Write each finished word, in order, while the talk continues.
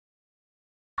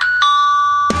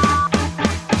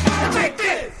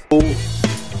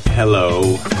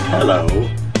Hello.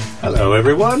 Hello,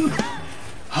 everyone.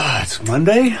 It's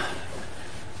Monday.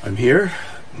 I'm here.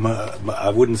 I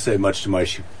wouldn't say much to my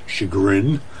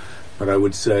chagrin, but I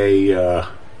would say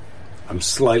I'm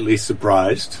slightly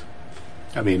surprised.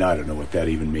 I mean, I don't know what that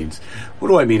even means. What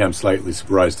do I mean I'm slightly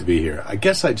surprised to be here? I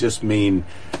guess I just mean,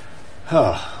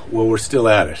 well, we're still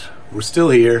at it. We're still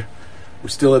here. We're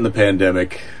still in the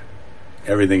pandemic.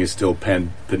 Everything is still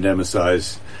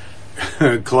pandemicized.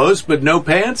 Close, but no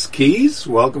pants. Keys,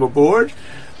 welcome aboard.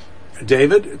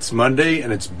 David, it's Monday,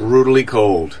 and it's brutally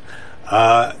cold.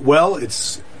 Well,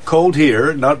 it's cold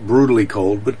here, not brutally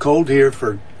cold, but cold here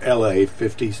for LA,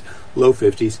 50s, low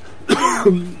 50s.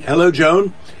 Hello,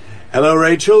 Joan. Hello,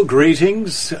 Rachel.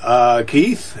 Greetings.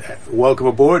 Keith, welcome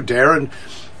aboard. Darren,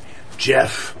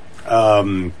 Jeff,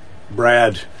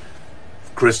 Brad,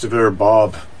 Christopher,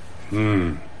 Bob.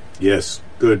 Yes,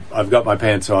 good. I've got my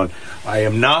pants on. I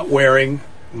am not wearing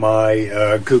my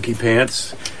kooky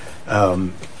pants.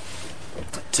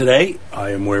 Today, I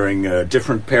am wearing a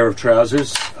different pair of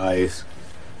trousers. I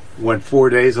went 4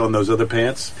 days on those other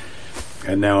pants,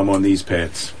 and now I'm on these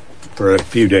pants for a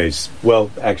few days.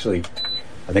 Well, actually,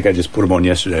 I think I just put them on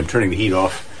yesterday. I'm turning the heat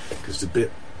off because it's a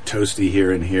bit toasty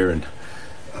here and here, and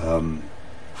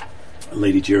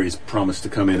Lady Jerry's promised to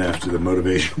come in after the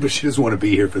motivation, but she doesn't want to be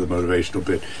here for the motivational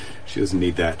bit. She doesn't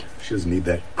need that. She doesn't need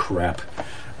that crap.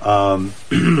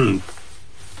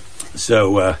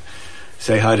 So,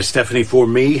 say hi to Stephanie for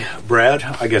me. Brad,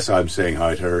 I guess I'm saying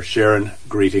hi to her. Sharon,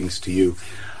 greetings to you.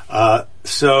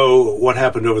 So, what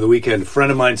happened over the weekend? A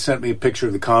friend of mine sent me a picture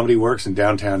of the Comedy Works in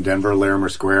downtown Denver, Larimer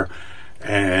Square,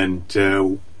 and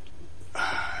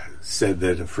said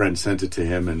that a friend sent it to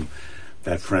him, and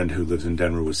that friend who lives in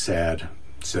Denver was sad.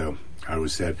 So, I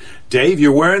was sad. Dave,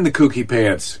 you're wearing the kooky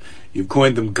pants. You've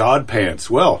coined them God pants.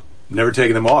 Well, never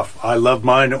taken them off. I love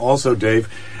mine also, Dave.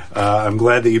 I'm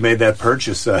glad that you made that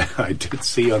purchase. I did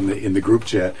see in the group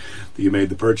chat that you made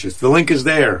the purchase. The link is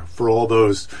there for all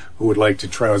those who would like to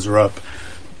trouser up.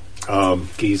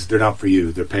 Keys, they're not for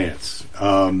you. They're pants.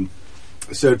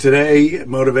 So today,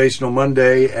 Motivational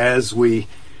Monday,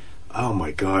 oh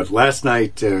my God, last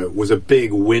night was a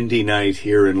big windy night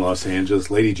here in Los Angeles.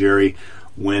 Lady Jerry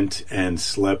went and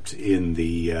slept in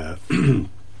the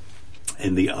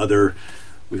other.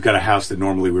 We've got a house that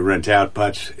normally we rent out,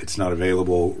 but it's not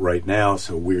available right now,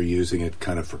 so we're using it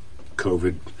kind of for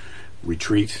COVID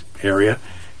retreat area.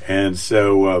 And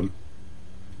so,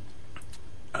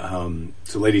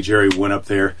 so Lady Jerry went up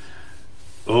there.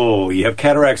 Oh, you have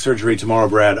cataract surgery tomorrow,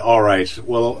 Brad. All right.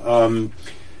 Well,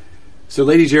 so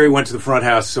Lady Jerry went to the front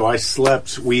house, so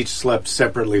we each slept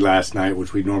separately last night,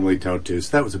 which we normally don't do.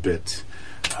 So that was a bit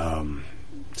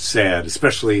sad,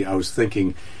 especially I was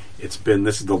thinking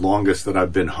this is the longest that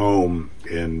I've been home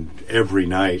in every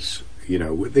night,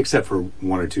 except for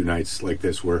one or two nights like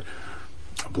this where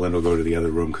Belinda will go to the other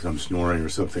room because I'm snoring or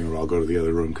something, or I'll go to the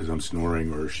other room because I'm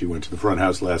snoring, or she went to the front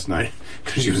house last night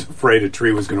because she was afraid a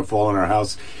tree was going to fall on our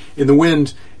house in the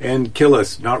wind and kill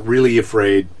us. Not really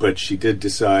afraid, but she did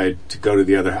decide to go to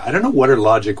the other. I don't know what her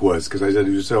logic was, because I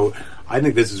said, so I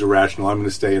think this is irrational. I'm going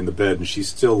to stay in the bed, and she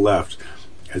still left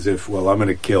as if, well, I'm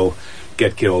going to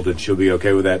get killed, and she'll be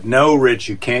okay with that. No, Rich,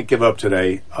 you can't give up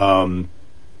today.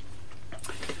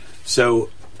 So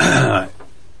I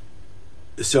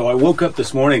woke up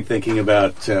this morning thinking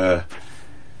about Don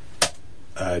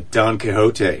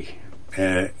Quixote.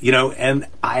 And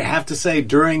I have to say,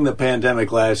 during the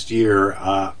pandemic last year,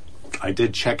 I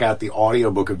did check out the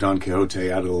audiobook of Don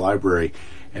Quixote out of the library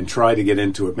and try to get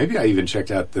into it. Maybe I even checked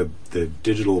out the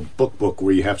digital book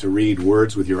where you have to read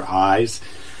words with your eyes.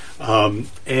 I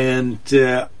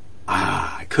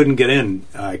couldn't get in.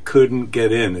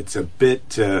 It's a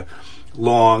bit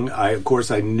long. Of course,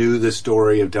 I knew the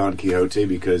story of Don Quixote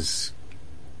because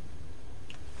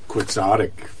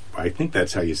Quixotic, I think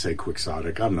that's how you say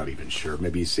Quixotic. I'm not even sure.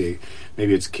 Maybe it's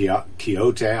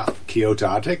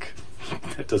Quixotic.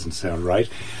 That doesn't sound right.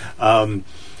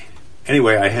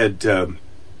 Anyway, I had...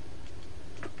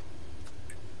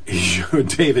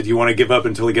 David, you want to give up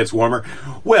until it gets warmer?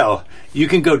 Well, you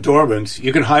can go dormant.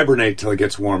 You can hibernate till it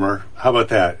gets warmer. How about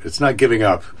that? It's not giving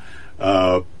up,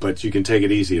 but you can take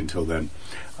it easy until then.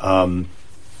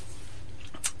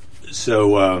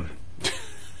 So,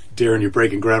 Darren, you're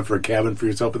breaking ground for a cabin for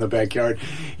yourself in the backyard.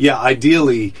 Yeah,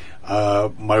 ideally,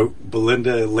 my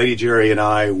Belinda, Lady Jerry, and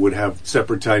I would have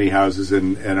separate tiny houses,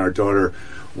 and our daughter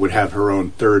would have her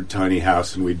own third tiny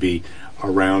house, and we'd be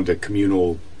around a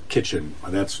communal kitchen.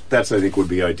 That's I think would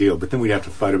be ideal. But then we'd have to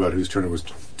fight about whose turn it was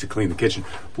to clean the kitchen.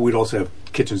 But we'd also have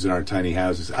kitchens in our tiny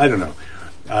houses. I don't know.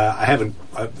 I haven't.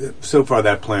 So far,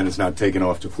 that plan has not taken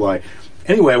off to fly.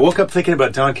 Anyway, I woke up thinking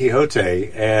about Don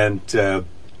Quixote, and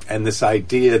and this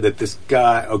idea that this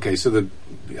guy, okay, so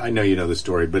I know you know the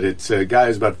story, but it's a guy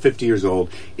who's about 50 years old.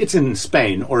 It's in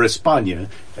Spain, or España,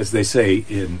 as they say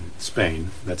in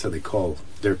Spain. That's how they call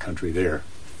their country there.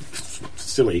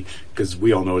 Silly, because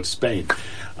we all know it's Spain.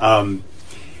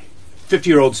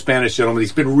 50-year-old Spanish gentleman.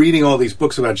 He's been reading all these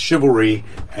books about chivalry,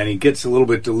 and he gets a little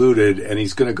bit deluded, and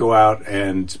he's going to go out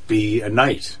and be a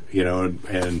knight,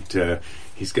 and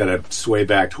he's got a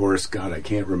swaybacked horse. God, I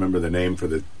can't remember the name for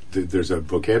there's a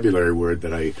vocabulary word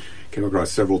that I came across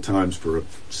several times for a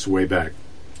swayback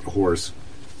horse.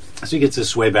 So he gets a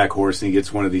swayback horse, and he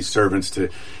gets one of these servants to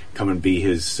come and be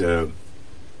his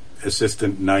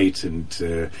assistant knight, and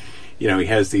he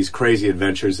has these crazy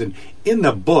adventures. And in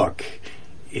the book,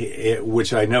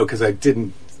 which I know because I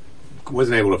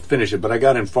wasn't able to finish it, but I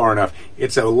got in far enough,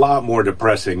 it's a lot more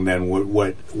depressing than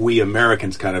what we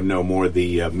Americans kind of know more,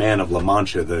 the Man of La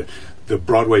Mancha, the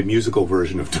Broadway musical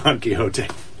version of Don Quixote,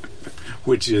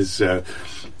 which is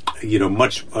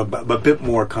much a bit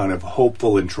more kind of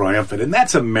hopeful and triumphant. And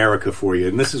that's America for you.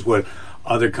 And this is what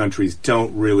other countries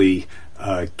don't really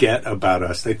get about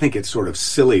us. They think it's sort of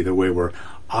silly the way we're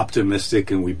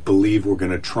optimistic and we believe we're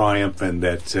going to triumph, and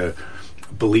that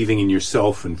believing in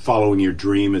yourself and following your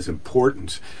dream is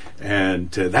important.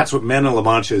 And that's what Man of La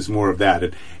Mancha is, more of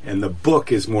that. And the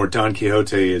book is more Don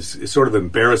Quixote is sort of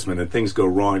embarrassment, and things go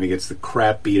wrong, and he gets the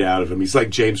crap beat out of him. He's like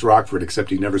James Rockford, except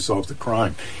he never solves the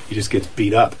crime. He just gets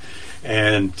beat up.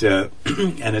 And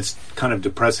and it's kind of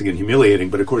depressing and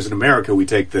humiliating. But of course, in America, we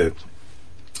take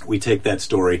that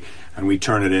story and we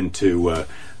turn it into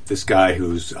this guy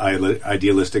who's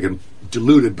idealistic and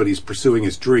deluded, but he's pursuing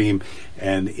his dream.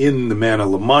 And in the Man of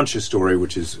La Mancha story,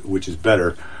 which is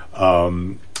better.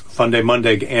 Fun Day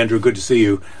Monday, Andrew. Good to see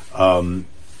you.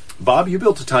 Bob, you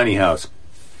built a tiny house.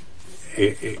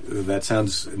 That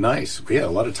sounds nice. Yeah, a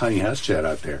lot of tiny house chat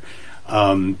out there.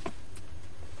 Darren,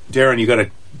 you got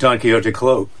a Don Quixote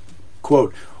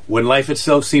quote. When life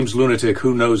itself seems lunatic,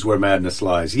 who knows where madness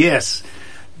lies? Yes.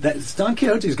 Don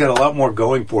Quixote's got a lot more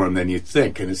going for him than you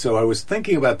think. And so I was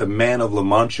thinking about the Man of La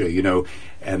Mancha,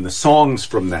 and the songs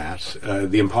from that,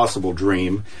 The Impossible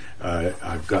Dream.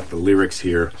 I've got the lyrics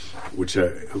here, which,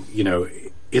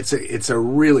 it's a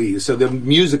really, so the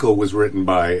musical was written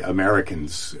by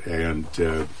Americans, and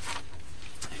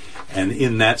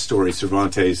in that story,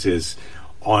 Cervantes is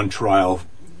on trial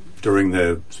during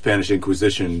the Spanish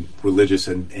Inquisition, religious,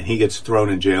 and he gets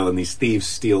thrown in jail, and these thieves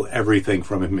steal everything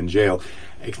from him in jail.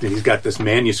 He's got this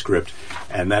manuscript,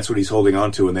 and that's what he's holding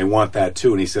on to, and they want that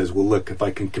too. And he says, well, look, if I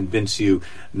can convince you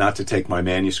not to take my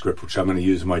manuscript, which I'm going to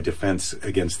use in my defense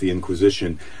against the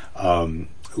Inquisition,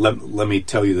 let me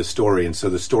tell you the story. And so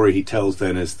the story he tells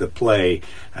then is the play,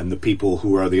 and the people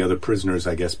who are the other prisoners,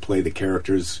 I guess, play the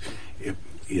characters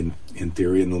in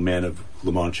theory in the Man of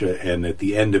La Mancha. And at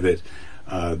the end of it,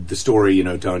 the story,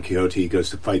 Don Quixote goes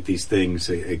to fight these things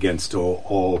against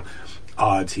all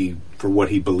odds for what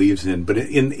he believes in. But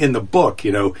in the book,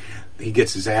 he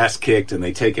gets his ass kicked, and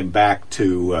they take him back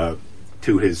to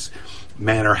his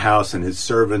manor house, and his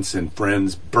servants and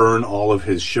friends burn all of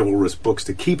his chivalrous books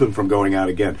to keep him from going out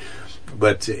again.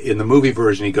 But in the movie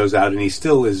version, he goes out, and he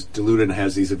still is deluded and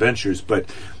has these adventures. But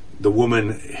the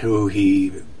woman who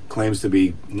he claims to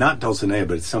be, not Dulcinea,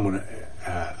 but it's someone,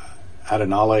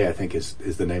 Adenale, I think is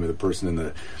the name of the person in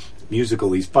the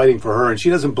musical. He's fighting for her, and she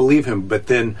doesn't believe him. But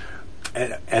then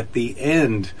at the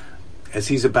end, as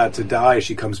he's about to die,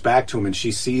 she comes back to him, and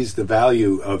she sees the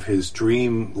value of his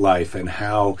dream life and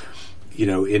how,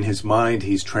 in his mind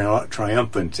he's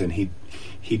triumphant, and he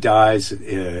dies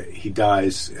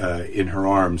in her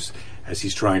arms as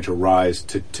he's trying to rise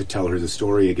to tell her the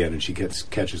story again, and she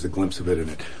catches a glimpse of it, and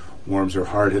it warms her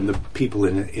heart. And the people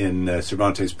in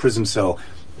Cervantes' prison cell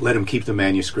let him keep the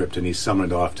manuscript, and he's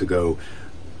summoned off to go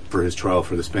for his trial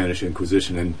for the Spanish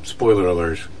Inquisition. And spoiler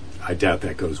alert, I doubt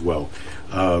that goes well.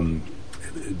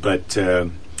 But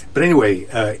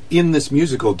anyway, in this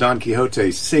musical, Don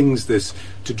Quixote sings this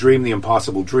to dream the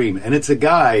impossible dream. And it's a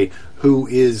guy who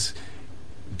is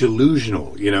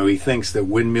delusional. He thinks that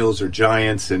windmills are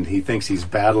giants, and he thinks he's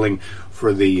battling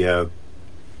for the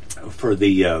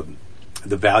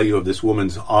value of this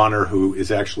woman's honor, who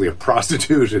is actually a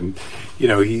prostitute. And,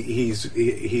 he's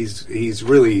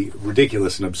really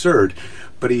ridiculous and absurd.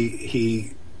 But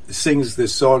he sings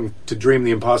this song to dream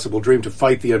the impossible dream, to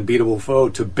fight the unbeatable foe,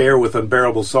 to bear with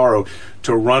unbearable sorrow,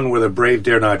 to run where the brave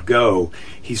dare not go.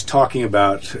 He's talking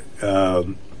about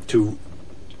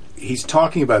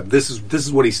this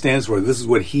is what he stands for. This is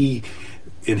what he,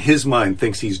 in his mind,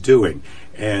 thinks he's doing.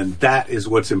 And that is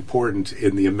what's important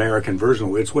in the American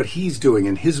version. It's what he's doing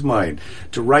in his mind,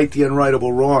 to right the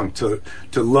unrightable wrong, to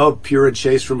love pure and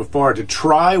chaste from afar, to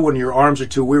try when your arms are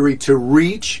too weary, to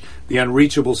reach the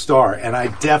unreachable star. And I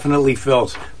definitely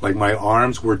felt like my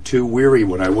arms were too weary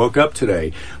when I woke up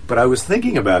today. But I was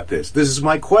thinking about this. This is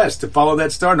my quest, to follow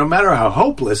that star, no matter how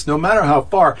hopeless, no matter how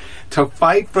far, to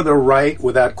fight for the right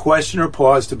without question or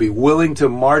pause, to be willing to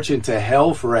march into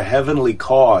hell for a heavenly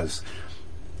cause.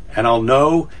 And I'll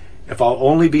know, if I'll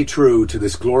only be true to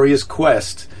this glorious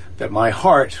quest, that my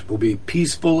heart will be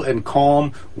peaceful and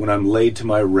calm when I'm laid to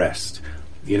my rest.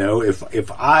 You know,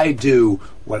 if I do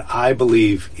what I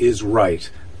believe is right,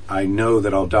 I know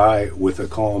that I'll die with a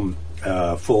calm,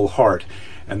 full heart.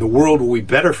 And the world will be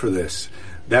better for this.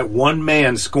 That one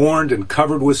man, scorned and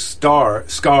covered with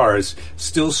scars,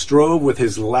 still strove with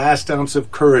his last ounce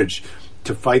of courage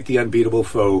to fight the unbeatable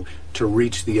foe, to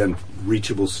reach the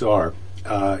unreachable star.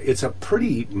 It's a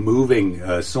pretty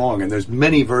moving song, and there's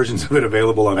many versions of it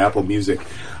available on Apple Music.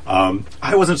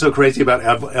 I wasn't so crazy about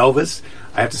Elvis.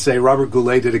 I have to say Robert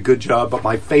Goulet did a good job, but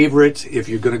my favorite, if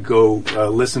you're going to go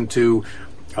listen to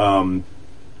The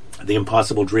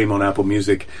Impossible Dream on Apple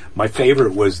Music, my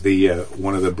favorite was the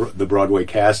one of the Broadway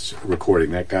cast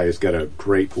recording. That guy has got a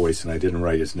great voice, and I didn't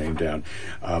write his name down,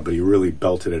 but he really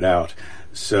belted it out.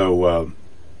 So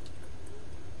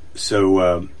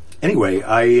anyway,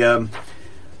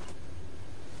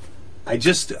 I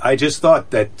just thought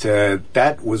that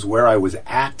that was where I was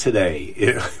at today.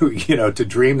 You know,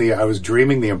 I was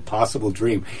dreaming the impossible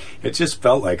dream. It just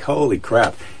felt like, holy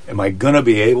crap, am I going to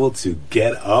be able to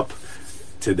get up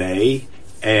today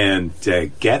and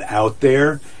get out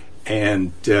there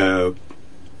and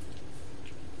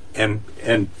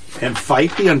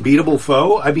fight the unbeatable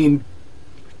foe? I mean,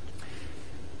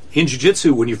 in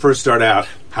jiu-jitsu, when you first start out,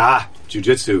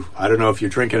 jiu-jitsu, I don't know if you're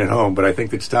drinking at home, but I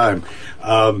think it's time.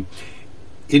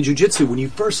 In jiu-jitsu, when you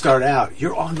first start out,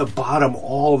 you're on the bottom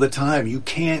all the time. You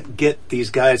can't get these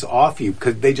guys off you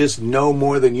because they just know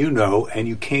more than you know, and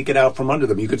you can't get out from under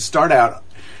them. You start out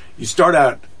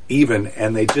even,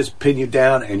 and they just pin you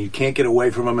down, and you can't get away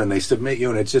from them, and they submit you,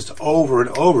 and it's just over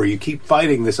and over. You keep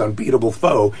fighting this unbeatable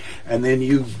foe, and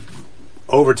then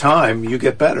over time, you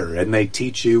get better, and they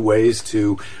teach you ways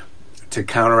to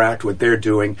counteract what they're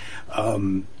doing.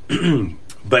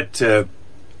 But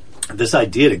this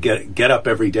idea to get up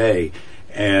every day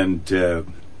and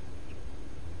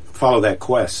follow that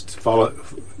quest, follow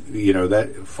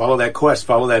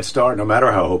that star, no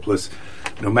matter how hopeless,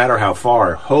 no matter how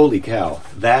far. Holy cow,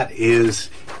 that is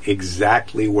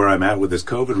exactly where I'm at with this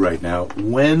COVID right now.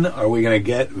 When are we going to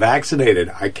get vaccinated?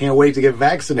 I can't wait to get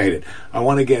vaccinated. I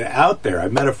want to get out there. I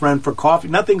met a friend for coffee.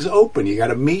 Nothing's open. You got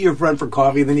to meet your friend for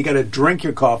coffee, then you got to drink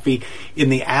your coffee in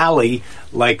the alley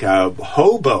like a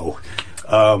hobo,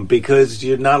 because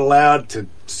you're not allowed to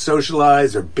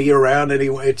socialize or be around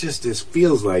anyway. It just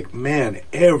feels like, man,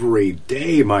 every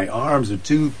day my arms are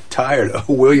too tired. Oh,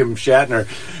 William Shatner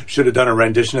should have done a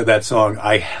rendition of that song.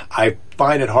 I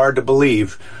find it hard to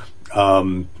believe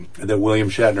that William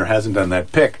Shatner hasn't done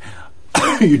that. Pick.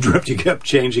 You kept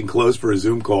changing clothes for a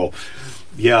Zoom call.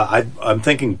 Yeah, I'm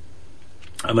thinking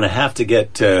I'm going to have to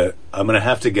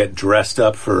get dressed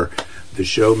up for the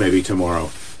show maybe tomorrow.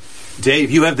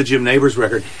 Dave, you have the Jim Nabors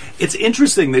record. It's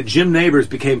interesting that Jim Nabors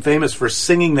became famous for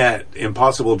singing that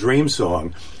Impossible Dream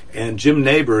song, and Jim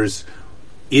Nabors,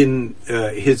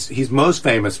 he's most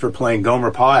famous for playing Gomer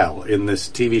Pyle in this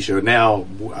TV show. Now,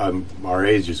 our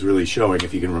age is really showing,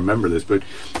 if you can remember this, but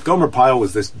Gomer Pyle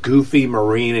was this goofy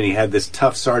Marine, and he had this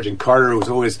tough Sergeant Carter who was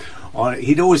always on it.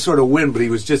 He'd always sort of win, but he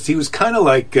was kind of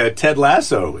like Ted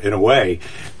Lasso in a way.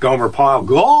 Gomer Pyle,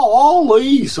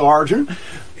 golly, Sergeant.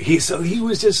 He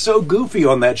was just so goofy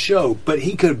on that show, but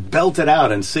he could belt it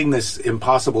out and sing this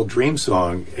Impossible Dream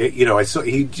song. He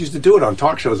used to do it on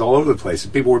talk shows all over the place,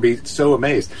 and people would be so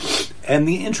amazed. And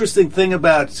the interesting thing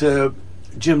about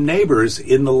Jim Nabors,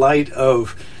 in the light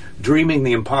of dreaming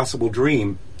the impossible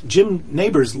dream, Jim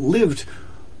Nabors lived,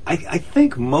 I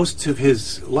think, most of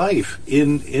his life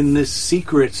in this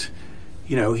secret.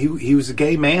 You know, he was a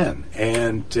gay man,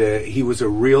 and he was a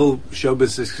real show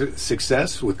business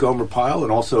success with Gomer Pyle,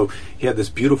 and also he had this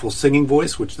beautiful singing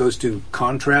voice, which those two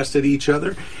contrasted each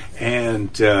other.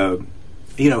 And,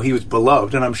 he was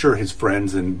beloved, and I'm sure his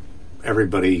friends and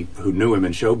everybody who knew him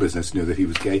in show business knew that he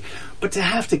was gay. But to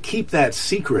have to keep that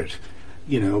secret,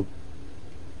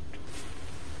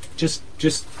 just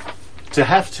to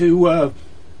have to...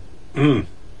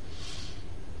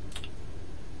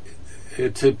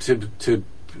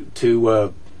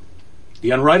 to the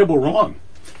unrightable wrong.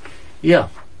 Yeah,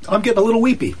 I'm getting a little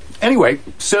weepy. Anyway,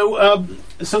 so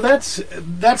that's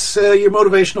your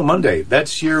motivational Monday.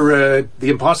 That's your the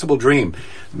Impossible Dream,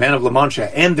 Man of La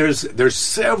Mancha, and there's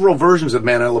several versions of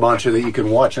Man of La Mancha that you can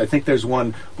watch. I think there's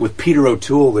one with Peter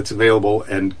O'Toole that's available,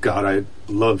 and God, I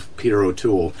love Peter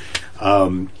O'Toole.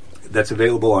 That's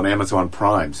available on Amazon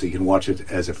Prime, so you can watch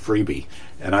it as a freebie.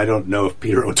 And I don't know if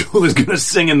Peter O'Toole is going to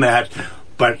sing in that,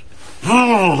 but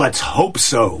let's hope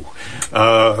so.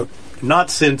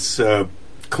 Not since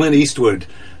Clint Eastwood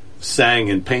sang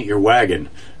in Paint Your Wagon,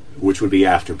 which would be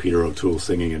after Peter O'Toole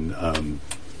singing in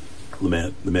The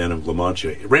Man of La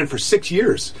Mancha. It ran for 6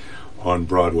 years on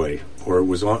Broadway, or it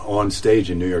was on stage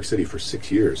in New York City for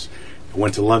 6 years. It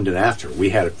went to London after. We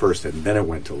had it first, and then it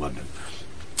went to London.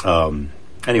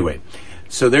 Anyway,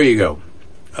 so there you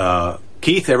go.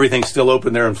 Keith, everything's still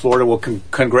open there in Florida. Well,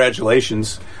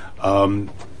 congratulations. Dave,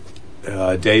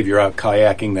 you're out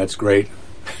kayaking. That's great.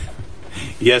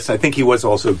 Yes, I think he was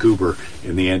also Goober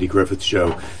in the Andy Griffith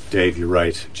Show. Dave, you're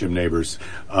right. Jim Neighbors.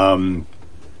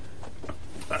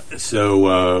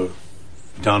 So,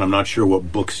 Don, I'm not sure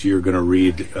what books you're going to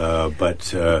read,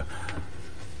 but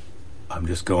I'm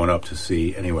just going up to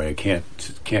see. Anyway, I can't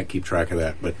keep track of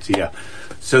that. But, yeah.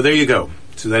 So there you go.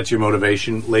 So that's your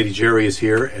motivation. Lady Jerry is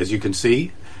here, as you can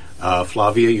see.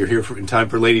 Flavia, you're here in time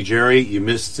for Lady Jerry. You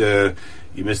missed the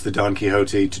Don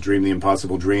Quixote to Dream the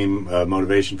Impossible Dream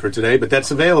motivation for today, but that's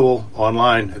available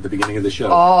online at the beginning of the show.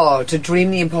 Oh, to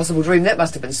Dream the Impossible Dream. That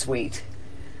must have been sweet.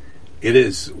 It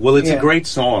is. Well, it's a great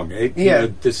song. You know,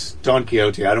 this Don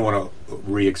Quixote, I don't want to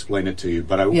re-explain it to you,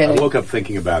 but I woke up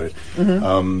thinking about it.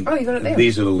 Mm-hmm. You got it there.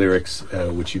 These are the lyrics,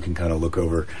 which you can kind of look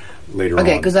over later on.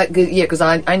 Okay, because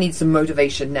I need some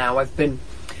motivation now. I've been...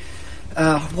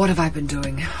 what have I been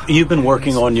doing? You've been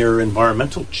working on your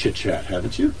environmental chit-chat,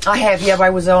 haven't you? I have, yeah.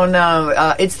 I was on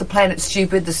It's the Planet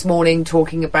Stupid this morning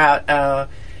talking about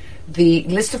the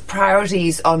list of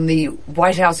priorities on the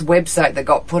White House website that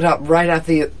got put up right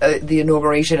after the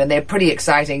inauguration, and they're pretty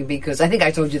exciting because I think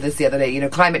I told you this the other day, you know,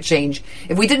 climate change,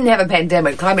 if we didn't have a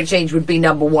pandemic, climate change would be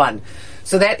number one.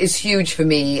 So that is huge for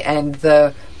me and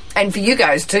for you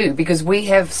guys too, because we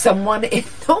have someone in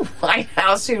the White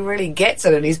House who really gets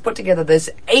it, and he's put together this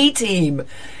A-team.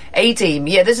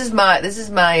 Yeah, this is my.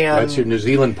 That's your New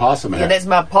Zealand possum hat. Yeah, that's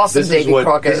my possum, Davy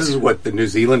Crockett. This is what the New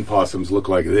Zealand possums look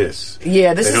like. This.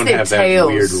 Yeah, this is their tails. They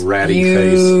don't have that weird ratty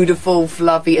face. Beautiful,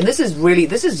 fluffy, and this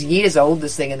is years old.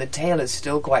 This thing, and the tail is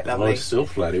still quite lovely. Oh, it's still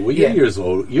flatty. Well, you're years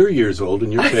old. You're years old,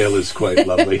 and your tail is quite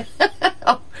lovely.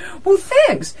 Well,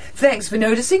 thanks. Thanks for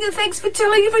noticing, and thanks for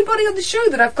telling everybody on the show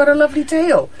that I've got a lovely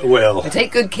tail. Well, I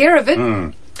take good care of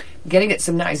it. Getting it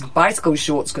some nice bicycle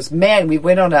shorts, because, man, we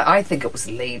went on I think it was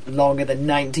longer than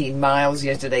 19 miles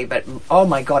yesterday, but, oh,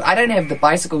 my God, I don't have the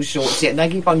bicycle shorts yet, and I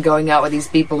keep on going out with these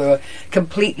people who are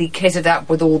completely kitted up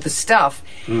with all the stuff,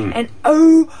 and,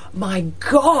 oh, my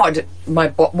God,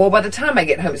 well, by the time I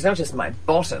get home, it's not just my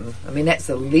bottom. I mean, that's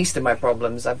the least of my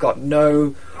problems. I've got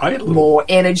no more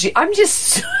energy. I'm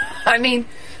just, I mean...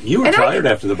 You were tired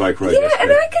after the bike ride. Yeah, yesterday.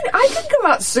 and I can go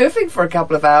out surfing for a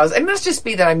couple of hours. It must just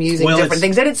be that I'm using different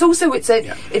things, and it's also it's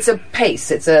a pace.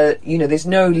 It's a there's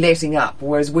no letting up.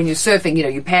 Whereas when you're surfing,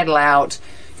 you paddle out.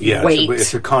 Yeah, wait.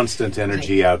 It's a constant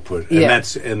energy output, and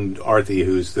and Arthi,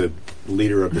 who's the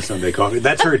leader of the Sunday Coffee,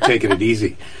 that's her taking it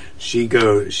easy. She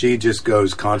just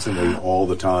goes constantly all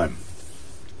the time.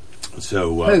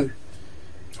 So who?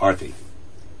 Arthi.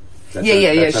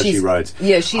 That's how she rides.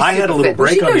 Yeah, she's. I had a little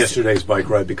break on yesterday's bike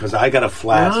ride because I got a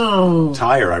flat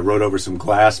tire. I rode over some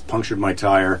glass, punctured my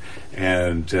tire,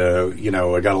 and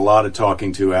I got a lot of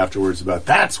talking to afterwards about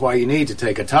that's why you need to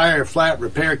take a tire flat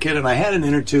repair kit. And I had an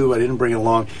inner tube. I didn't bring it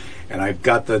along, and I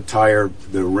got the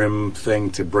rim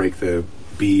thing to break the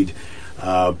bead,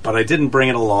 but I didn't bring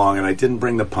it along, and I didn't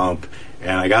bring the pump,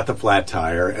 and I got the flat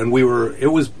tire, and it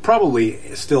was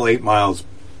probably still 8 miles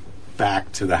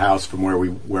back to the house from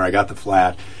where I got the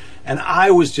flat, and I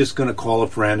was just going to call a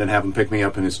friend and have him pick me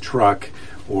up in his truck,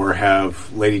 or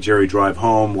have Lady Jerry drive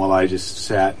home while I just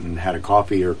sat and had a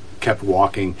coffee or kept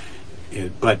walking.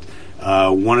 But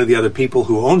one of the other people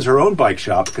who owns her own bike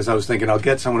shop, because I was thinking I'll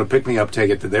get someone to pick me up, take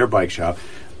it to their bike shop,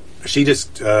 she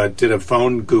just did a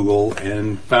phone Google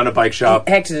and found a bike shop.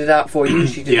 Hacked it up for you.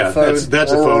 She did a phone.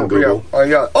 That's a phone Google.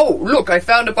 Yeah. Oh, look! I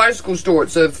found a bicycle store.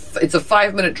 It's a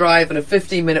 5-minute drive and a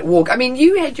 15-minute walk. I mean,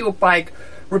 you had your bike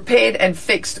repaired and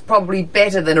fixed probably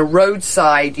better than a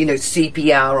roadside,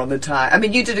 CPR on the tire. I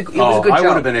mean, you did. It was a good job. I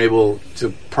would have been able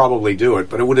to probably do it,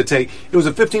 but it would have taken. It was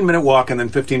a 15-minute walk and then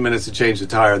 15 minutes to change the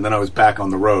tire, and then I was back on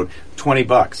the road.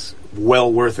 $20,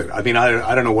 well worth it. I mean,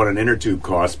 I don't know what an inner tube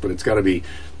costs, but it's got to be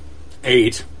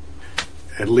 8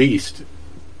 at least,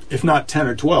 if not 10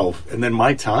 or 12, and then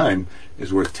my time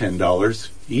is worth $10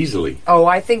 easily. Oh,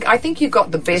 I think you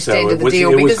got the best So end of the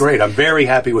deal. It was great. I'm very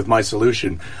happy with my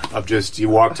solution of just you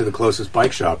walk to the closest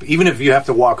bike shop. Even if you have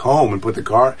to walk home and put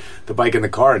the bike in the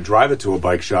car and drive it to a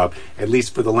bike shop, at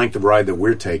least for the length of ride that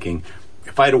we're taking,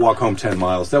 if I had to walk home 10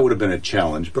 miles, that would have been a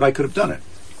challenge, but I could have done it.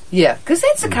 Yeah, because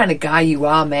that's the kind of guy you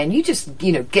are, man. You just,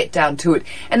 get down to it.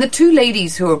 And the two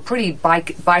ladies who are pretty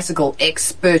bicycle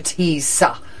expertise,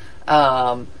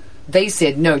 they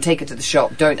said, no, take it to the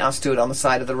shop. Don't us do it on the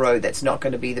side of the road. That's not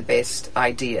going to be the best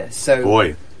idea. So,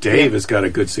 boy, Dave has got a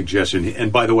good suggestion.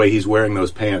 And by the way, he's wearing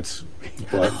those pants.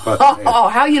 How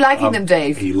are you liking them,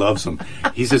 Dave? He loves them.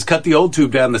 He says, cut the old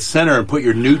tube down the center and put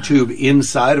your new tube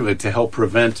inside of it to help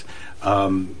prevent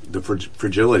the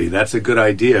fragility. That's a good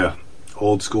idea.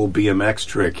 Old school BMX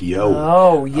trick, yo.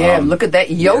 Oh yeah, look at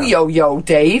that, yo,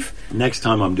 Dave. Next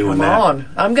time I'm doing Come on,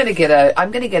 I'm gonna get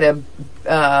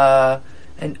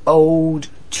an old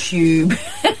tube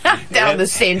down the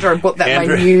center and put that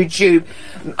my new tube.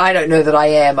 I don't know that I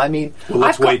am. I mean, well,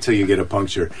 let's wait till you get a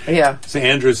puncture. Yeah. So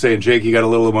Andrew's saying, Jake, you got a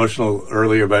little emotional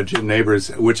earlier about Jim Neighbors,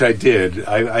 which I did.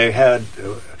 I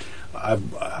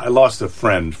lost a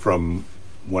friend from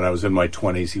when I was in my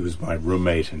 20s. He was my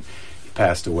roommate and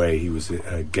passed away. He was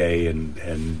gay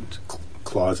and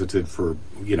closeted for,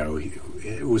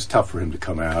 it was tough for him to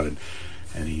come out,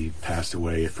 and he passed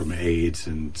away from AIDS.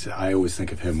 And I always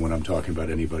think of him when I'm talking about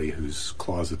anybody who's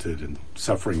closeted and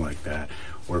suffering like that,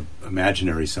 or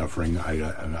imaginary suffering.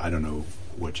 I don't know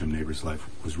what Jim Neighbors' life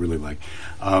was really like.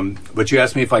 But you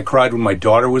asked me if I cried when my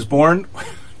daughter was born.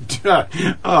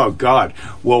 Oh, God.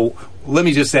 Well, let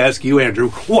me just ask you,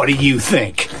 Andrew, what do you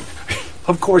think?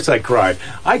 Of course I cried.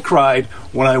 I cried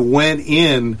when I went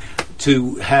in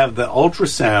to have the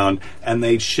ultrasound and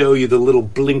they'd show you the little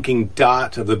blinking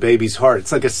dot of the baby's heart.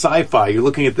 It's like a sci-fi. You're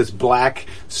looking at this black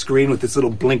screen with this little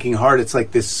blinking heart. It's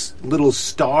like this little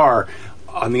star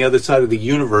on the other side of the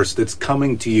universe that's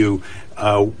coming to you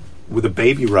with a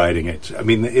baby riding it. I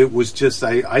mean, it was just,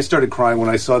 I started crying when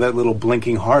I saw that little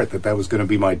blinking heart that was going to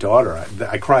be my daughter.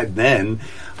 I cried then.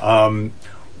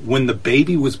 When the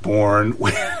baby was born,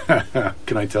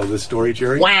 can I tell this story,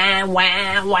 Jerry? Wah,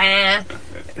 wah, wah.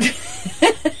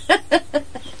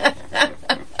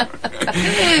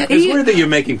 It's weird that you're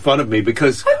making fun of me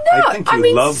because I think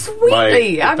you love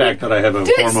the fact that I have a hormone imbalance.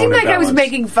 Did it seem like I was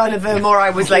making fun of him, or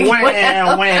I was like, wah,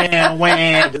 wah,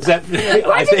 wah. Does that?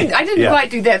 I didn't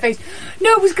quite do that face.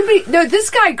 No, it was complete. No,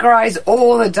 this guy cries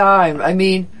all the time. I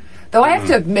mean, though I have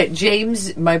to admit,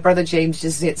 James, my brother James,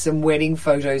 just sent some wedding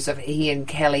photos of he and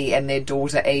Kelly and their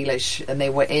daughter Ailish, and they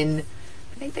were I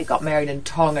think they got married in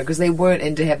Tonga because they weren't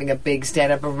into having a big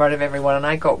stand-up in front of everyone, and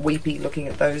I got weepy looking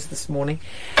at those this morning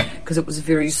because it was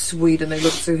very sweet and they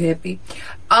looked so happy.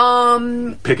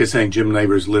 Pick is saying Jim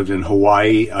Neighbors lived in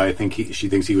Hawaii. I think she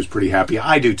thinks he was pretty happy.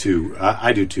 I do too.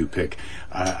 Pick.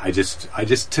 I just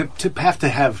to have to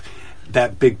have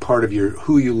that big part of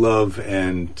who you love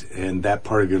and that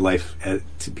part of your life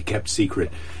to be kept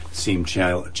secret seemed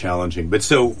challenging. But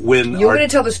so when you're going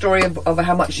to tell the story of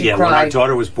how much you cried. When our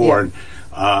daughter was born,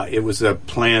 it was a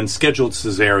scheduled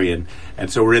cesarean, and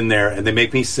so we're in there, and they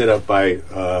make me sit up by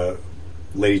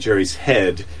Lady Jerry's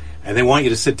head, and they want you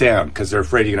to sit down because they're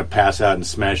afraid you're going to pass out and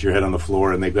smash your head on the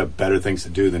floor, and they've got better things to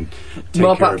do than take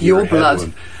mop care up of your blood. head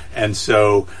wound. And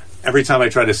so every time I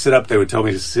tried to sit up, they would tell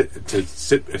me to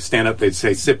stand up. They'd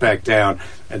say, sit back down.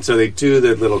 And so they do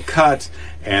the little cut,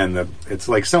 and it's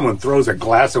like someone throws a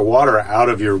glass of water out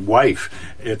of your wife.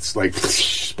 It's like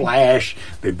splash.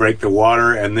 They break the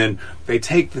water, and then they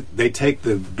take the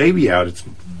baby out.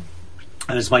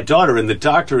 And it's my daughter, and the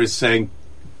doctor is saying,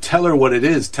 tell her what it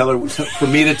is. Tell her for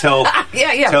me to tell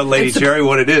tell Lady Jerry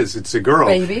what it is. It's a girl,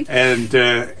 baby. And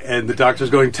the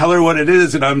doctor's going, tell her what it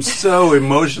is. And I'm so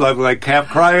emotional. I'm like half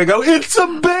crying. I go, it's a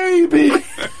baby.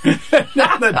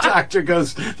 And the doctor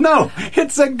goes, no,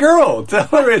 it's a girl. Tell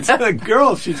her it's a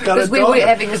girl. She's got a daughter. Because we were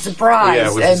having a surprise.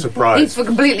 Yeah, it was a surprise. He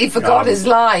completely forgot his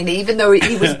line, even though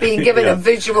he was being given a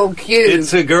visual cue.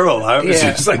 It's a girl. I was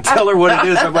just like, tell her what it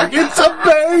is. I'm like, it's a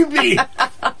baby.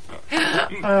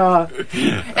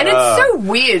 And it's so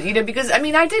weird, because I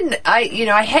mean, I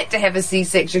had to have a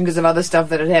C-section because of other stuff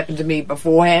that had happened to me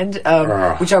beforehand,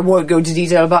 which I won't go into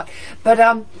detail about.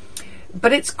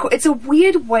 But it's a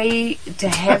weird way to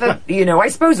have I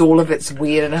suppose all of it's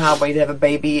weird and a hard way to have a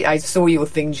baby. I saw your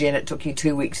thing, Jen. It took you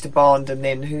 2 weeks to bond, and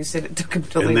then who said it took him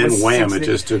till and he was then wham, 60? it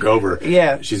just took over.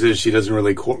 Yeah, she says she doesn't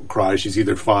really cry. She's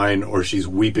either fine or she's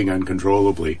weeping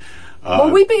uncontrollably.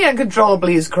 Well, weeping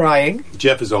uncontrollably is crying.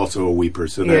 Jeff is also a weeper,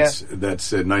 so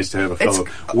that's nice to have a fellow.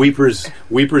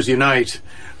 Weepers unite.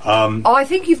 I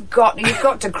think you've got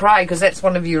to cry because that's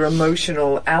one of your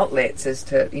emotional outlets. As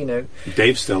to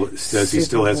Dave still says he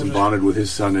still hasn't bonded with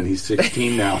his son, and he's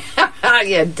 16 now.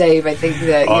 Yeah, Dave. I think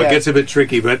that. It gets a bit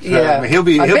tricky, but he'll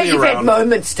be. I bet be you've around. had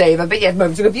moments, Dave. I bet you had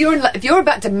moments. If you're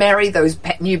about to marry those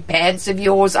new pants of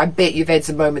yours, I bet you've had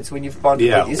some moments when you've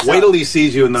bonded with your son. Wait till he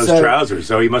sees you in those trousers.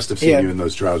 So he must have seen you in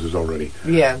those trousers already.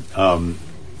 Yeah.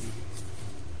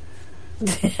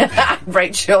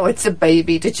 Rachel, it's a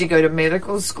baby. Did you go to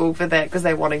medical school for that? Because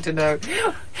they're wanting to know.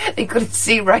 They couldn't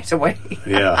see right away.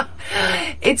 Yeah.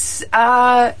 It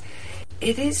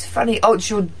is funny. Oh,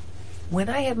 when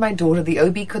I had my daughter, the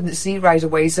OB couldn't see right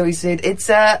away, so he said, it's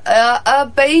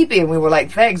a baby. And we were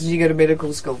like, thanks, did you go to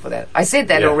medical school for that? I said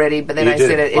that already, but then I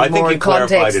said it in more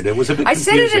context. It was a bit I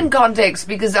confusing. said it in context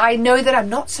because I know that I'm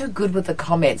not so good with the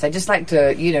comments. I just like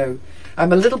to,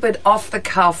 I'm a little bit off the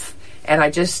cuff, and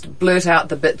I just blurt out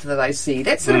the bit that I see.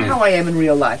 That's sort of how I am in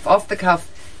real life, off the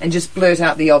cuff, and just blurt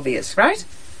out the obvious, right?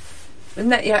 Isn't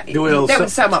that, that would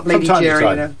sum up Lady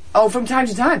Jerry. Oh, from time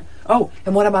to time. Oh,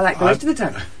 and what am I like the rest of the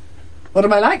time? What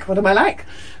am I like? What am I like?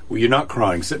 Well, you're not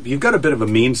crying. So you've got a bit of a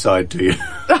mean side to you. Is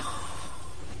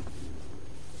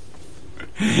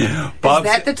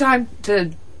that the time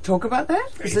to talk about that?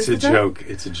 It's a joke.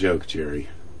 It's a joke, Jerry.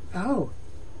 Oh,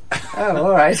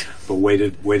 all right. But way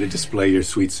to display your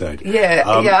sweet side.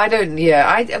 I don't.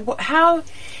 How?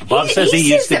 Bob says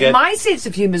he used to get. My sense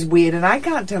of humor is weird, and I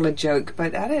can't tell a joke.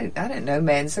 But I don't know,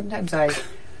 man. Sometimes I.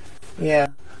 Yeah.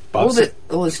 All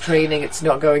this training, it's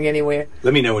not going anywhere.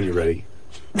 Let me know when you're ready.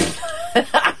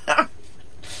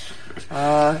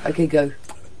 Okay, go.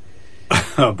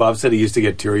 Bob said he used to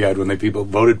get teary-eyed when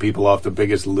voted people off the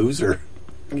Biggest Loser.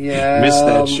 Yeah, missed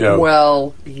that show.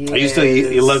 Well, yes. I used to.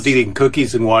 He loved eating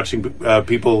cookies and watching fat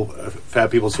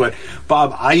people sweat.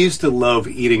 Bob, I used to love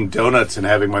eating donuts and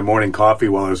having my morning coffee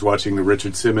while I was watching the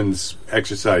Richard Simmons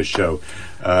exercise show.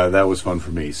 That was fun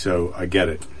for me. So I get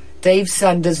it. Dave's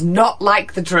son does not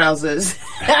like the trousers.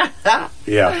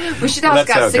 Yeah, we should ask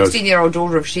our 16-year-old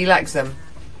daughter if she likes them.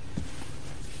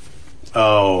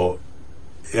 Oh.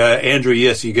 Andrew,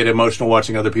 yes, you get emotional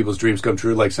watching other people's dreams come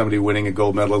true, like somebody winning a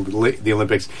gold medal at the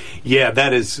Olympics. Yeah,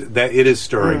 it is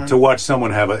stirring to watch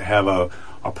someone have a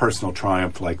personal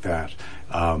triumph like that.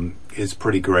 Is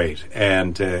pretty great.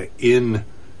 And in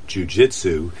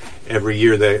jiu-jitsu, every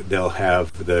year they'll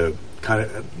have the kind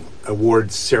of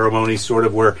awards ceremony, sort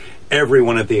of where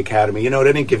everyone at the academy, at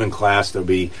any given class, there'll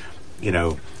be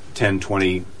 10,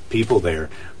 20 people there.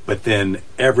 But then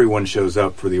everyone shows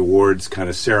up for the awards kind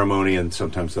of ceremony, and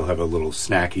sometimes they'll have a little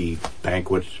snacky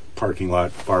banquet, parking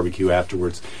lot barbecue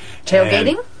afterwards.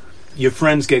 Tailgating? And your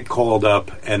friends get called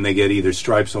up, and they get either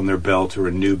stripes on their belt or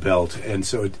a new belt, and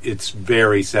so it's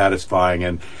very satisfying.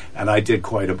 And I did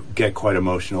get quite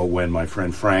emotional when my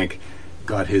friend Frank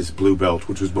got his blue belt,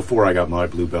 which was before I got my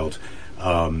blue belt.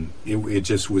 It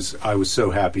just was. I was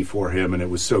so happy for him, and it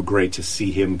was so great to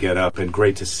see him get up, and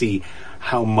great to see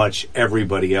how much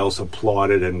everybody else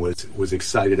applauded and was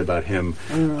excited about him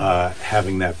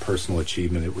having that personal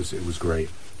achievement. It was great.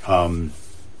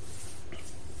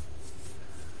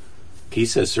 He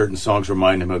says certain songs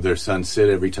remind him of their son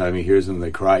Sid. Every time he hears them, they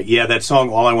cry. Yeah, that song,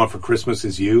 All I Want for Christmas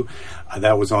Is You,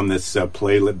 that was on this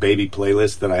baby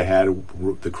playlist that I had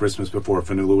the Christmas before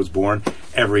Fanula was born.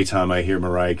 Every time I hear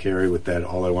Mariah Carey with that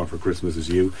All I Want for Christmas Is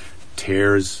You,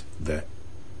 tears the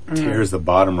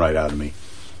bottom right out of me.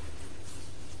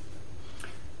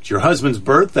 It's your husband's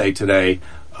birthday today,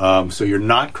 so you're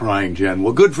not crying, Jen.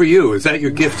 Well, good for you. Is that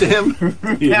your gift to him?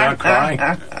 You're not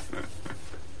crying?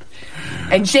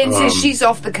 And Jen says she's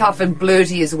off the cuff and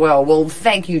blurty as well. Well,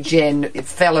 thank you, Jen,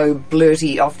 fellow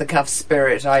blurty off the cuff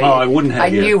spirit. I wouldn't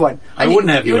have you. I knew one. I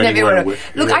wouldn't have you anywhere.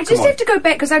 Look, I just have to go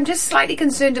back because I'm just slightly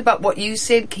concerned about what you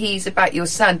said, Keys, about your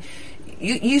son.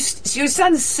 Your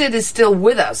son Sid is still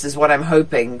with us, is what I'm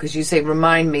hoping, because you say,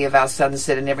 remind me of our son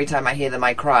Sid, and every time I hear them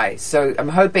I cry. So I'm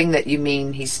hoping that you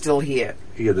mean he's still here.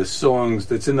 Yeah, the songs,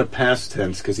 that's in the past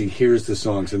tense, because he hears the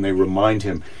songs and they remind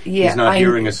him. Yeah, he's not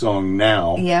hearing a song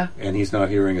now, and he's not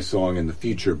hearing a song in the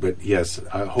future, but yes,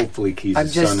 hopefully Keys'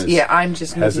 son is... Yeah, I'm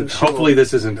just making sure. Hopefully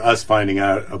this isn't us finding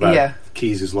out about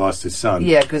Keys has lost his son.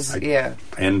 Yeah, because,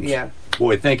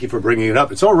 Boy, thank you for bringing it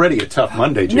up. It's already a tough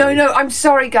Monday, Jerry. No, I'm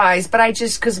sorry, guys, but I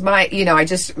just, because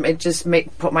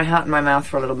put my heart in my mouth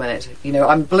for a little minute.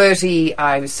 I'm blurty,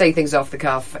 I say things off the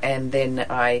cuff, and then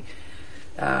I,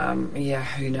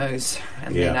 who knows?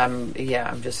 And then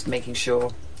I'm just making sure.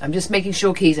 I'm just making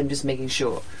sure, Keys. I'm just making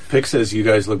sure. Pick says you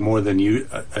guys look more than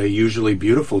usually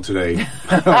beautiful today.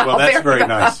 Well, that's very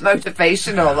nice.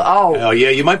 Motivational. Oh, yeah.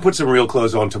 You might put some real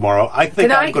clothes on tomorrow. I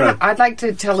think I'd like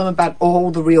to tell them about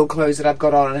all the real clothes that I've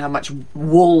got on and how much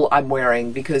wool I'm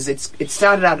wearing, because it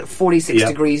started out at 46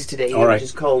 degrees today, which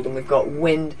is cold, and we've got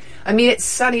wind. I mean, it's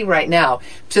sunny right now.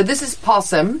 So this is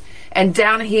possum. And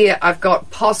down here, I've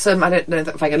got possum. I don't know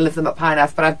if I can lift them up high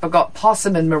enough, but I've got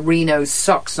possum and merino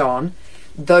socks on.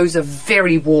 Those are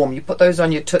very warm. You put those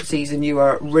on your tootsies and you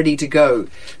are ready to go.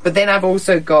 But then I've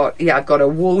also got, I've got a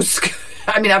wool skirt.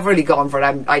 I mean, I've really gone for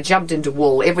it. I jumped into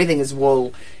wool. Everything is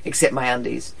wool except my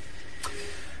undies.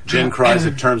 Jen cries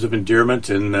at Terms of Endearment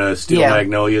and Steel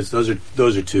Magnolias. Those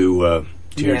are two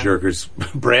tearjerkers.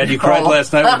 Brad, you cried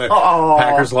last night when the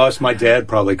Packers lost. My dad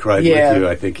probably cried with you.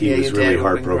 I think he was really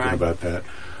heartbroken about that.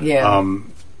 Yeah.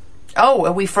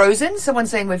 Are we frozen?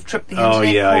 Someone's saying we've tripped the internet. Oh,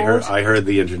 yeah, I heard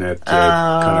the internet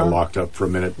kind of locked up for a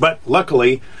minute. But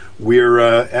luckily, we're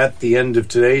at the end of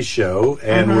today's show,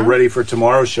 and we're ready for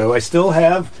tomorrow's show. I still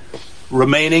have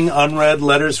remaining unread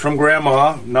letters from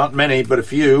Grandma. Not many, but a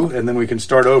few, and then we can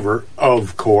start over,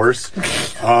 of course.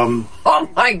 Oh,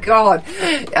 my God.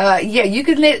 You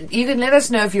can let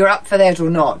us know if you're up for that or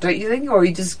not, don't you think? Or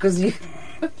you just because you...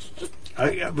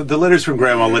 But the letters from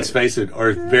Grandma, let's face it,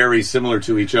 are very similar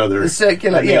to each other.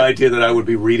 Circular, and the idea that I would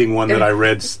be reading one that I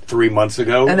read 3 months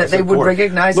ago. And that they would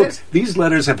recognize it. These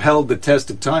letters have held the test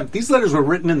of time. These letters were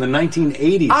written in the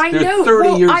 1980s. They're know. 30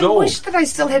 years old. I wish that I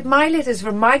still had my letters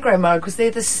from my grandma, because they're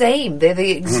the same. They're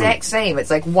the exact same. It's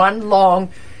like one long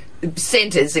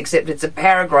sentence, except it's a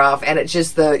paragraph, and it's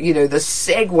just the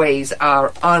segues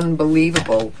are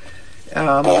unbelievable.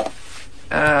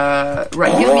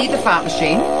 Right, you'll need the fart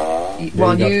machine.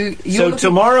 So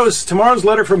tomorrow's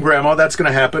letter from Grandma, that's going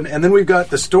to happen, and then we've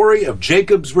got the story of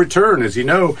Jacob's return. As you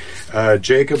know,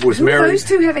 Jacob was married. Those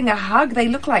two having a hug, they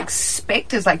look like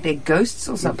specters, like they're ghosts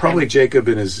or something. Probably Jacob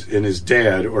and his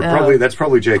dad, or that's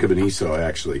probably Jacob and Esau,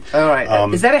 actually. All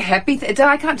right, is that a happy?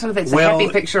 I can't tell if it's a happy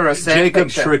picture or a sad Jacob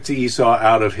picture. tricked Esau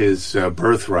out of his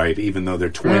birthright, even though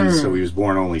they're twins, so he was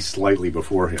born only slightly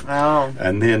before him. Oh.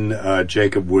 And then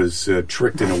Jacob was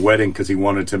tricked in a wedding because he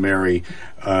wanted to marry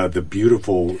the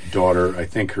beautiful daughter. I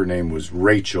think her name was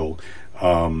Rachel,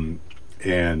 and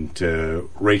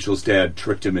Rachel's dad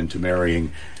tricked him into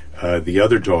marrying the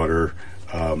other daughter.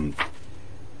 Oh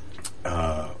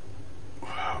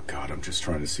God, I'm just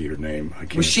trying to see her name.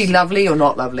 Was she lovely or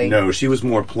not lovely? No, she was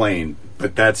more plain.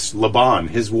 But that's Laban,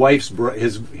 his wife's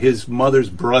his mother's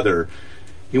brother.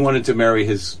 He wanted to marry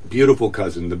his beautiful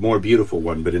cousin, the more beautiful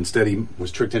one, but instead he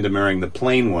was tricked into marrying the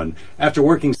plain one after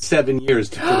working 7 years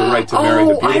for the right to marry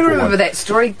the beautiful one. I remember that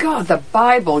story. God, the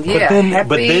Bible, But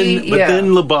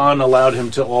then Laban allowed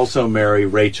him to also marry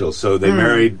Rachel. So they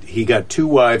married, he got 2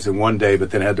 wives in one day,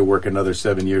 but then had to work another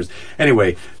 7 years.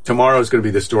 Anyway, tomorrow is going to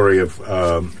be the story of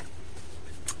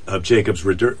Jacob's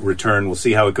return. We'll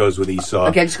see how it goes with Esau.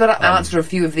 Okay, I've just got to answer a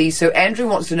few of these. So Andrew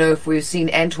wants to know if we've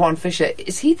seen Antoine Fisher.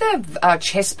 Is he the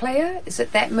chess player? Is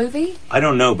it that movie? I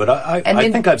don't know, but I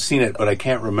think I've seen it, but I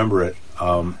can't remember it.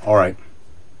 All right.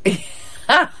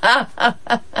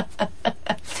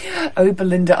 Oh,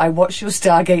 Belinda, I watched your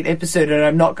Stargate episode, and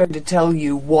I'm not going to tell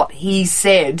you what he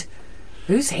said.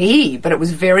 Who's he? But it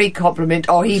was very compliment.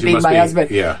 Oh, he being my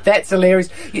husband. Yeah. That's hilarious.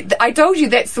 I told you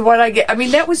that's the one I get. I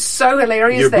mean, that was so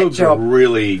hilarious, that job. Your boobs are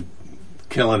really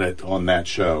killing it on that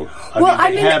show.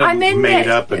 I mean, made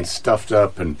up and stuffed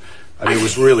up, and it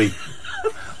was really...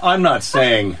 I'm not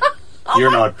saying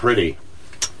you're not pretty.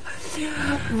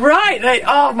 Right.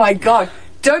 Oh, my God.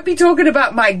 Don't be talking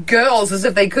about my girls as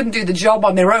if they couldn't do the job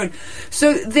on their own.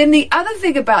 So then the other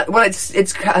thing about,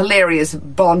 it's hilarious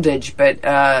bondage, but,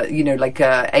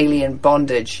 alien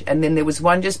bondage. And then there was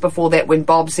one just before that when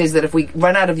Bob says that if we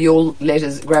run out of your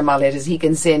letters, grandma letters, he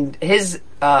can send his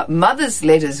mother's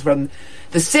letters from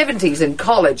the 70s in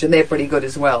college, and they're pretty good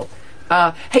as well.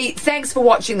 Hey, thanks for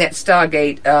watching that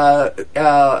Stargate.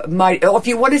 If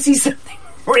you want to see something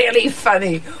really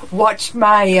funny, watch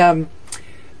my...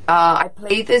 I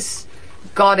play this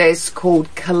goddess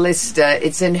called Callista.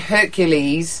 It's in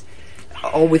Hercules,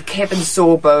 or with Kevin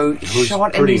Sorbo. Who's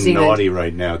shot pretty in New Zealand. naughty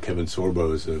right now. Kevin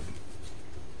Sorbo is a...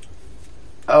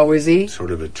 Oh, is he?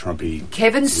 Sort of a Trumpy...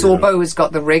 Kevin Sorbo has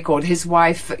got the record. His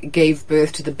wife gave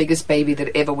birth to the biggest baby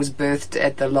that ever was birthed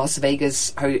at the Las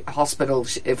Vegas hospital,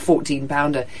 a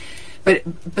 14-pounder.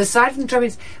 But beside from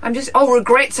Trumpets,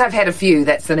 regrets. I've had a few.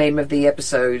 That's the name of the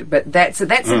episode. But that's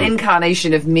an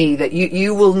incarnation of me that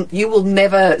you will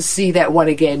never see that one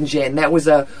again, Jen. That was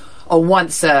a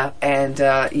once-er, and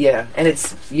and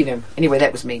it's anyway.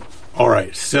 That was me. All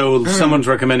right. So someone's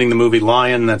recommending the movie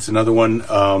Lion. That's another one.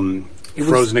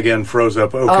 Frozen again, froze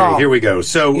up. Okay, here we go.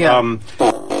 So, Yeah.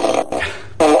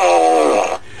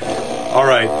 All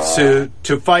right. So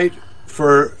to fight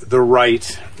for the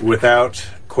right without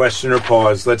question or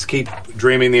pause, let's keep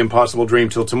dreaming the impossible dream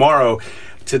till tomorrow.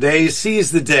 Today's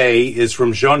Seize the Day is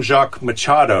from Jean-Jacques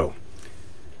Machado,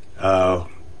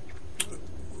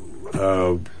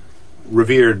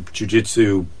 revered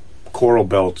jiu-jitsu coral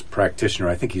belt practitioner.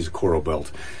 I think he's a coral belt.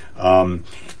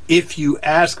 If you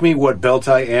ask me what belt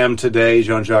I am today,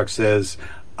 Jean-Jacques says,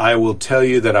 I will tell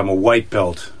you that I'm a white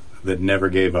belt that never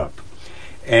gave up.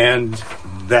 And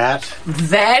that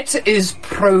is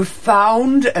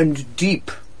profound and deep,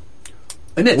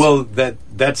 isn't it? Well,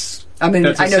 that's. I mean,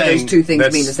 that's I know saying, those two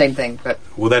things mean the same thing, but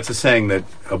well, that's a saying that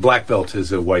a black belt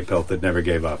is a white belt that never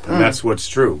gave up, and that's what's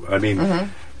true. I mean,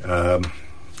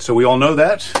 so we all know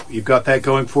that. You've got that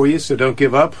going for you, so don't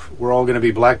give up. We're all going to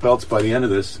be black belts by the end of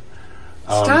this.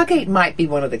 Stargate might be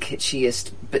one of the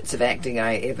kitschiest bits of acting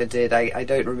I ever did. I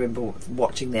don't remember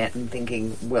watching that and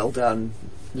thinking, well done,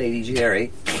 Lady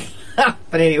Jerry.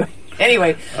 But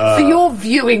anyway, for your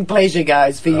viewing pleasure,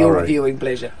 guys, for your viewing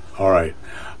pleasure. All right.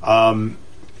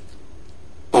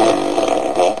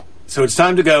 So it's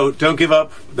time to go. Don't give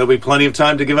up. There'll be plenty of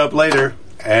time to give up later.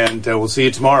 And we'll see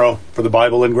you tomorrow for the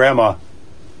Bible and Grandma.